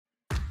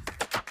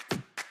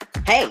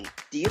Hey,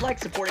 do you like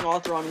supporting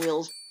Author on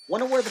Wheels?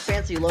 Want to wear the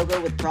fancy logo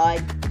with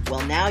pride?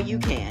 Well, now you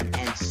can,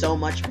 and so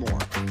much more.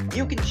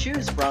 You can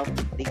choose from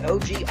the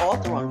OG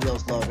Author on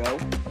Wheels logo,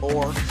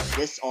 or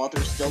This Author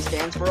Still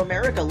Stands for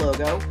America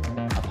logo.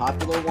 A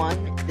popular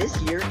one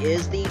this year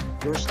is the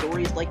Your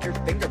Stories Like Your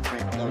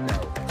Fingerprint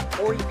logo.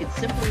 Or you can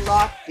simply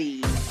rock the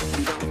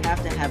You Don't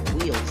Have to Have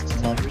Wheels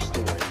to Tell Your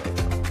Story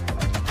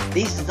logo.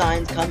 These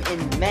designs come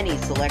in many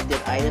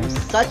selected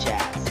items such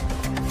as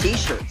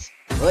t-shirts,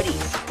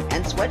 hoodies,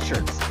 and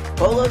sweatshirts,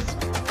 polos,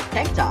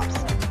 tank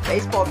tops,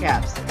 baseball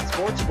caps,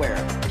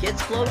 sportswear, kids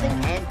clothing,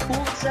 and cool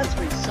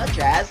accessories such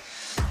as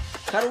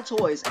cuddle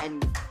toys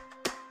and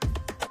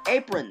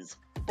aprons,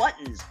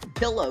 buttons,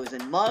 pillows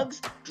and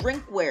mugs,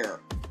 drinkware,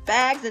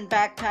 bags and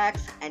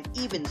backpacks, and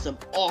even some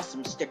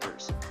awesome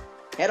stickers.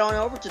 Head on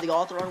over to the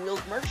Author on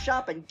Wheels merch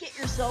shop and get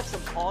yourself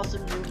some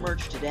awesome new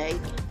merch today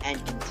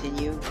and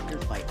continue your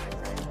fight, my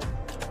friend.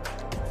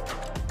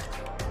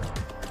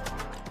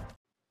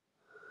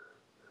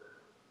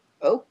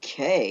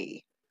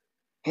 Okay.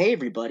 Hey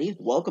everybody,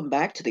 welcome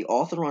back to the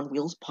Author on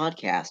Wheels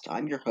podcast.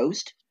 I'm your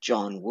host,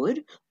 John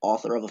Wood,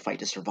 author of A Fight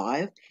to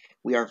Survive.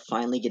 We are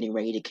finally getting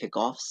ready to kick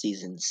off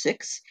Season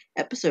 6,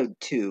 Episode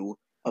 2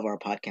 of our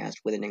podcast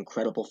with an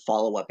incredible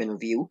follow-up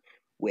interview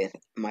with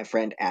my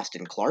friend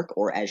Asten Clark,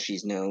 or as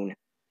she's known,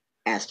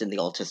 Asten the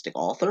Autistic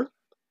Author.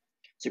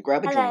 So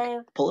grab a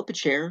drink, pull up a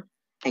chair,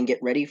 and get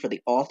ready for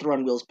the Author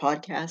on Wheels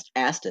podcast.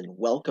 Asten,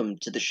 welcome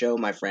to the show,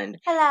 my friend.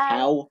 Hello.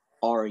 How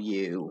are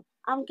you?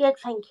 I'm good,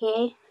 thank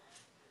you.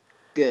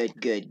 Good.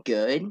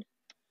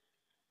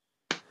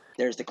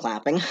 There's the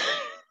clapping.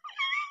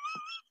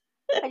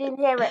 I didn't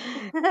hear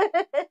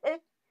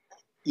it.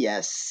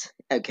 Yes.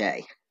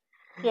 Okay.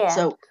 Yeah.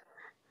 So,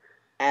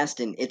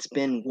 Asten, it's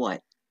been,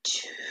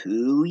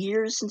 2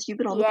 years since you've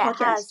been on the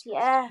podcast? It has,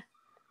 yeah.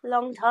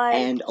 Long time.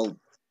 And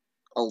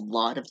a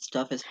lot of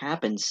stuff has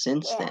happened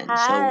since then.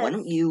 Has. So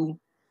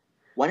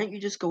why don't you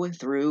just go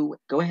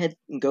ahead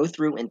and go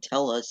through and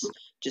tell us,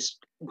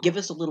 just give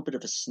us a little bit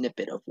of a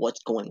snippet of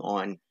what's going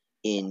on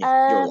in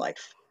your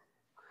life.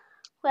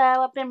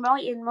 Well, I've been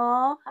writing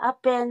more.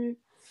 I've been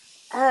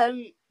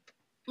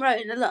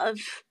writing a lot of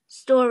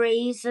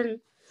stories, and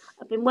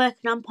I've been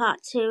working on part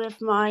 2 of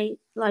my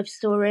life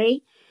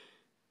story.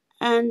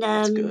 And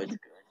That's good.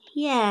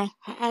 Yeah,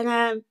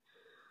 and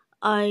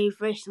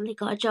I've recently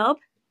got a job.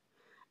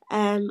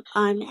 I'm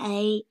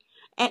a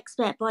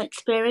expert by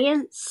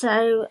experience,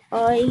 so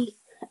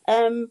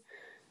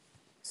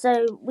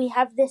so we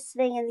have this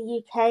thing in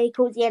the UK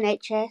called the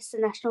NHS, the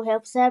National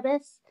Health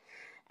Service,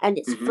 and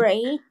it's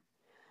free.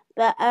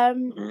 But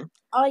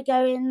I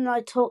go in and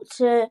I talk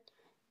to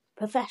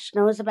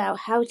professionals about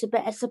how to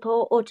better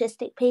support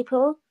autistic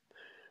people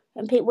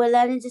and people with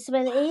learning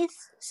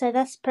disabilities. So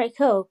that's pretty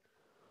cool.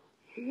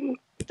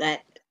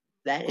 That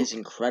is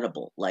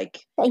incredible.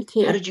 Like, thank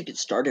you. How did you get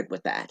started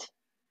with that?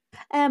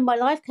 My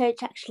life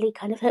coach actually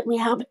kind of hooked me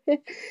up.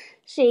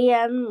 She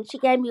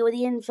gave me all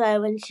the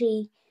info, and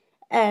she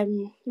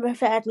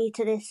referred me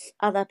to this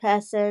other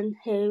person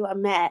who I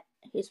met,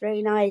 who's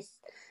really nice,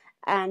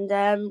 and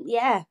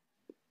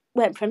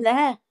went from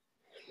there.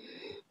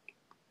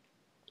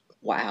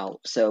 Wow.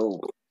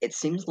 So it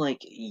seems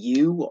like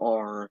you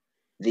are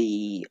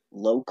the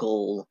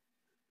local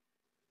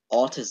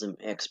autism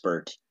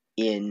expert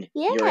in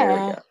your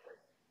area,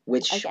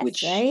 which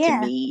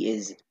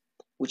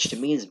to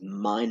me is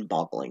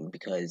mind-boggling,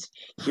 because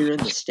here in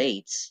the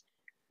States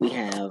we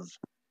have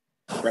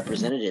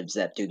representatives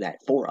that do that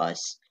for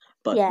us,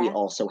 but we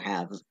also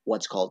have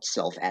what's called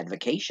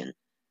self-advocation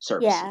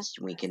services.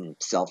 We can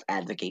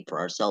self-advocate for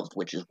ourselves,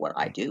 which is what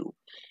I do.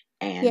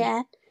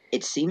 And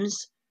it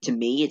seems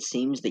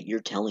that you're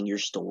telling your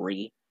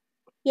story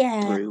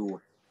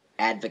through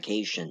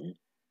advocation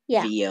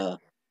via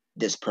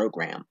this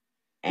program.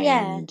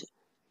 And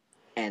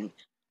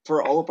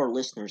for all of our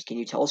listeners, can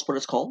you tell us what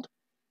it's called?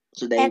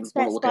 So they want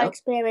to look it up.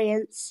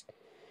 Experience.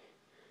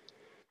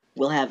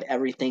 We'll have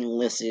everything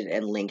listed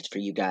and linked for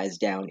you guys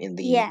down in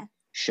the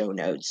show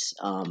notes.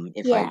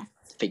 If I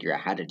figure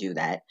out how to do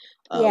that.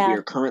 We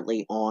are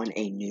currently on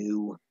a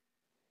new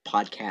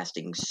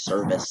podcasting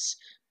service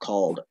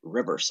called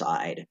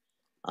Riverside,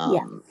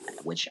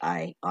 which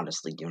I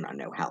honestly do not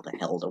know how the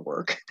hell to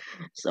work.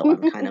 So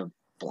I'm kind of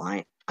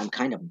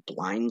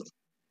blind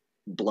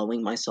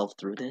blowing myself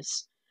through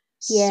this.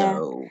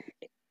 So,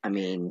 I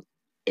mean,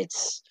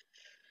 it's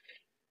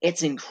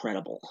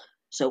incredible.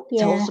 So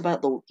tell us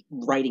about the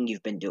writing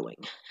you've been doing.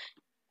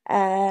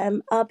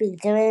 I've been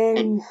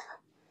doing...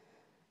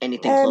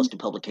 anything close to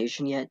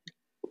publication yet?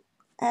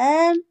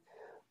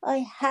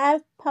 I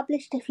have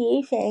published a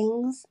few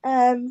things.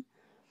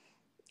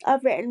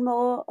 I've written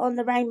more on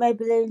the Rainbow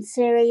Balloon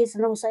series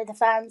and also the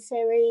fan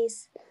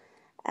series.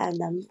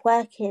 And I'm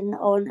working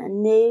on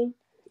a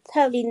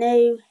totally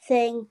new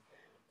thing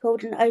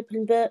called an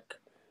open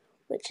book,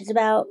 which is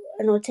about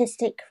an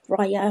autistic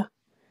writer.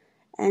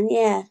 And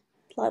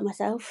like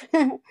myself.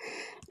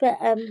 But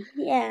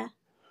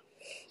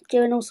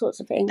doing all sorts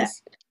of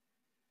things.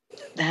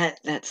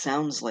 That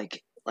sounds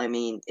like,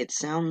 it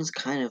sounds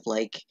kind of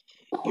like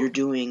you're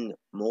doing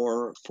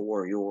more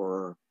for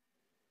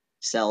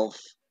yourself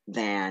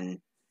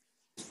than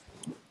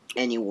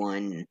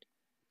anyone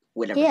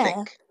would ever Yeah.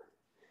 think.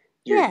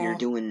 You're Yeah.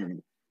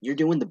 you're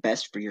doing the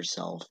best for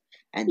yourself,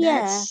 and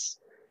Yeah.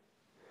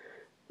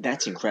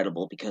 that's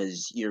incredible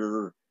because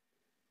you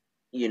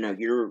know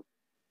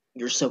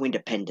you're so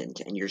independent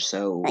and you're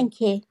so Thank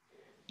you.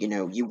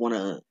 you want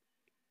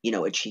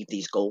to achieve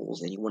these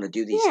goals and you want to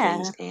do these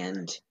things, Yeah.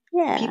 and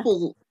Yeah.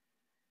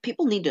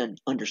 people need to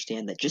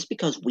understand that just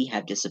because we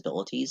have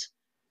disabilities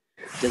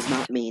does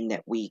not mean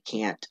that we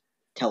can't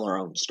tell our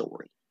own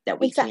story,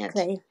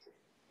 Exactly.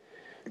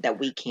 that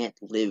we can't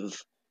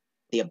live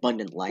the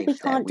abundant We life that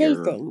can't do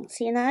we're things,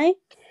 you know?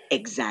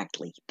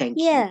 exactly. Thank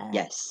you. Yeah.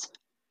 Yes.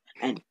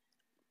 And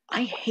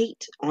I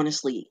hate,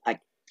 honestly, I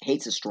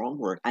hate's a strong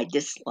word. I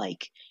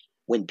dislike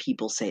when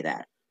people say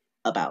that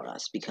about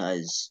us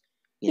because,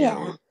 you Yeah.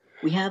 know,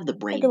 we have the So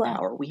brain do I.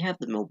 power, we have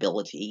the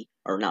mobility,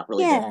 or not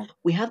really Yeah.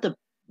 we have the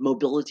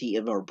mobility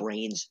of our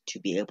brains to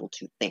be able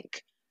to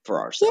think for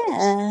ourselves.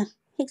 Yeah.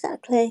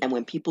 Exactly. And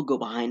when people go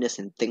behind us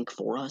and think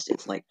for us,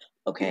 it's like,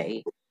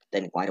 okay,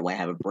 then why do I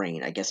have a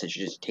brain? I guess I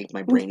should just take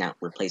my brain out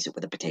and replace it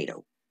with a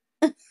potato.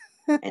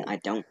 And I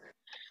don't,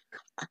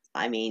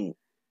 I mean,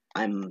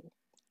 I'm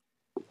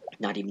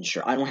not even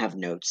sure. I don't have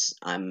notes.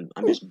 I'm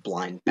just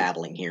blind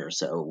babbling here,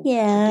 so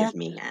Yeah. forgive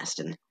me,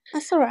 Asten.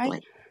 That's all right.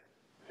 But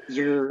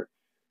your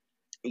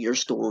your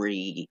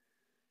story,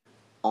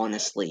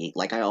 honestly,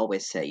 like I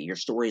always say, your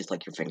story is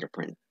like your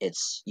fingerprint.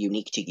 It's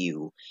unique to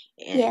you,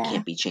 and it Yeah.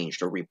 can't be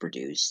changed or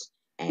reproduced.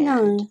 And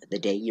No. the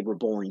day you were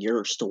born,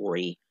 your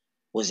story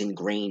was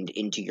ingrained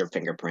into your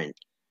fingerprint,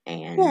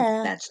 and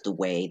Yeah. that's the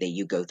way that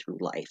you go through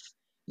life.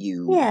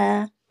 You,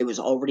 Yeah. it was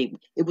already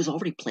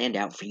planned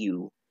out for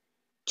you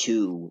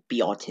to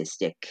be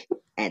autistic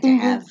and to Mhm.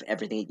 have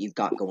everything that you've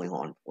got going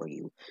on for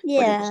you. But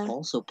it was Yeah.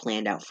 also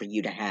planned out for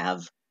you to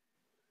have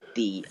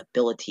the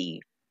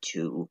ability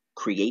to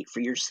create for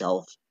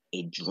yourself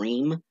a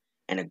dream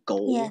and a Yeah.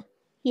 goal and to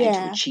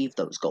Yeah. achieve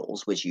those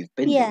goals, which you've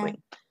been Yeah.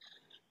 doing.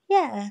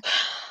 Yeah.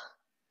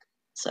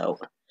 So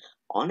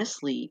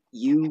honestly,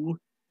 you've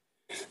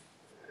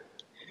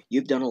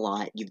done a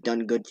lot. You've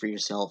done good for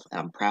yourself. And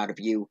I'm proud of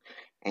you.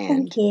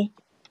 And Thank you.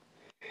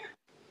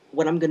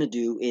 what I'm gonna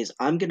do is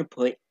I'm gonna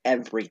put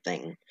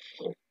everything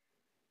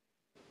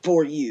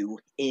for you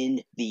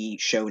in the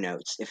show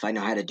notes. If I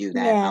know how to do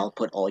that, Yeah. I'll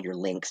put all your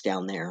links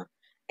down there.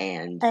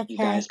 And you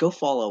guys Okay. go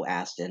follow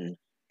Asten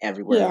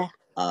everywhere.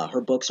 Yeah.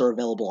 Her books are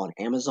available on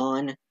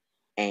Amazon.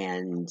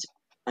 And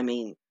I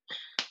mean,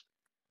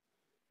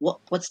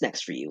 what's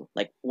next for you?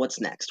 Like, what's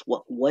next?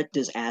 What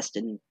does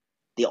Asten,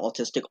 the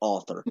autistic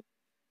author,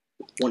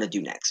 want to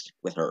do next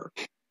with her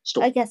I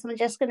story? guess I'm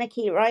just gonna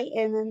keep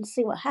writing and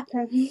see what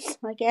happens.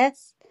 I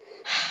guess.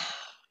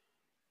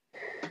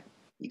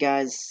 You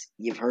guys,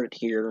 you've heard it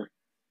here.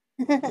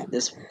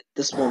 This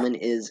this woman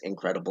is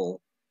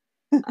incredible,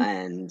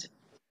 and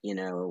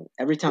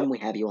every time we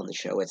have you on the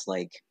show, it's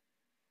like,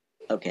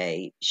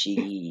 okay,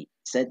 she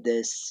said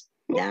this,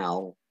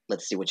 now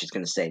let's see what she's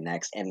going to say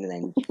next, and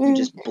then you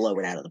just blow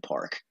it out of the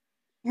park.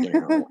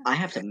 I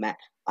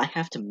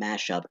have to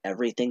mash up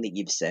everything that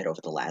you've said over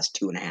the last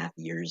 2.5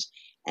 years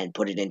and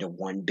put it into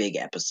one big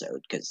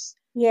episode because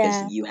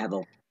Yeah. you have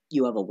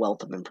a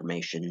wealth of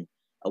information,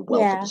 a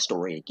wealth of a Yeah.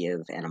 story to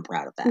give, and I'm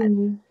proud of that.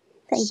 Mm.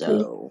 Thank you.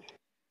 So,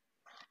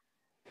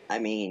 I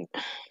mean,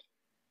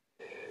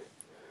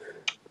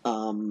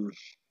 um,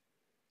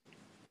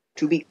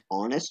 to be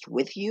honest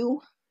with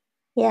you,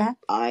 Yeah.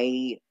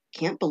 I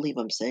can't believe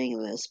I'm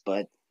saying this,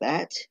 but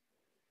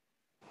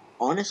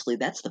honestly,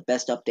 that's the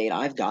best update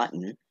I've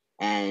gotten,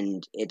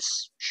 and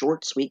it's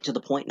short, sweet, to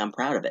the point, and I'm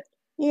proud of it.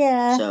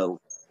 Yeah. So,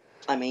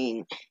 I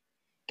mean,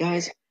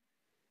 guys,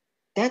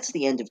 that's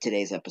the end of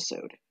today's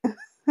episode.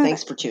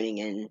 Thanks for tuning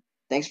in.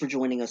 Thanks for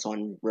joining us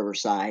on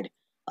Riverside,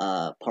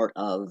 part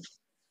of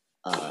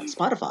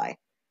Spotify.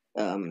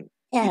 You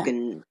Yeah.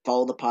 can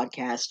follow the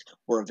podcast.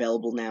 We're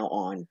available now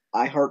on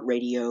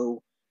iHeartRadio.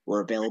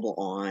 We're available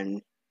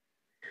on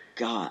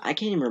God. I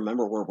can't even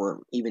remember where we're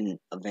even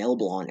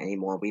available on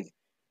anymore.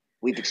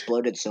 We've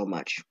exploded so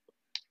much.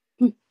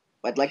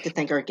 I'd like to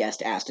thank our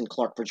guest Asten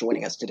Clark for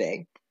joining us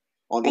today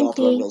on the Thank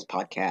Author on you. Wheels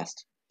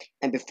podcast.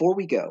 And before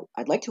we go,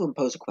 I'd like to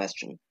impose a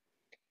question.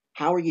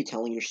 How are you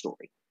telling your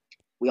story?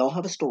 We all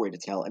have a story to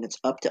tell, and it's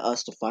up to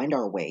us to find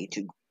our way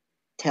to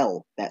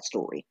tell that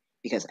story.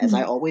 Because, as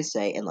I always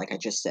say, and like I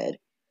just said,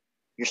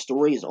 your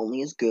story is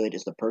only as good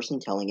as the person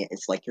telling it.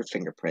 It's like your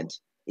fingerprint.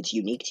 It's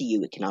unique to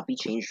you. It cannot be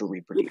changed or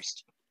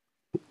reproduced.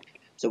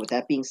 So, with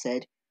that being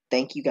said,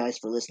 thank you guys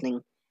for listening,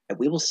 and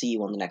we will see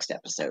you on the next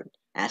episode.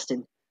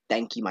 Asten,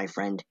 thank you, my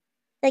friend.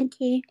 Thank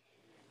you.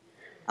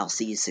 I'll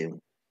see you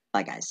soon.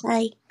 Bye, guys.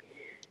 Bye.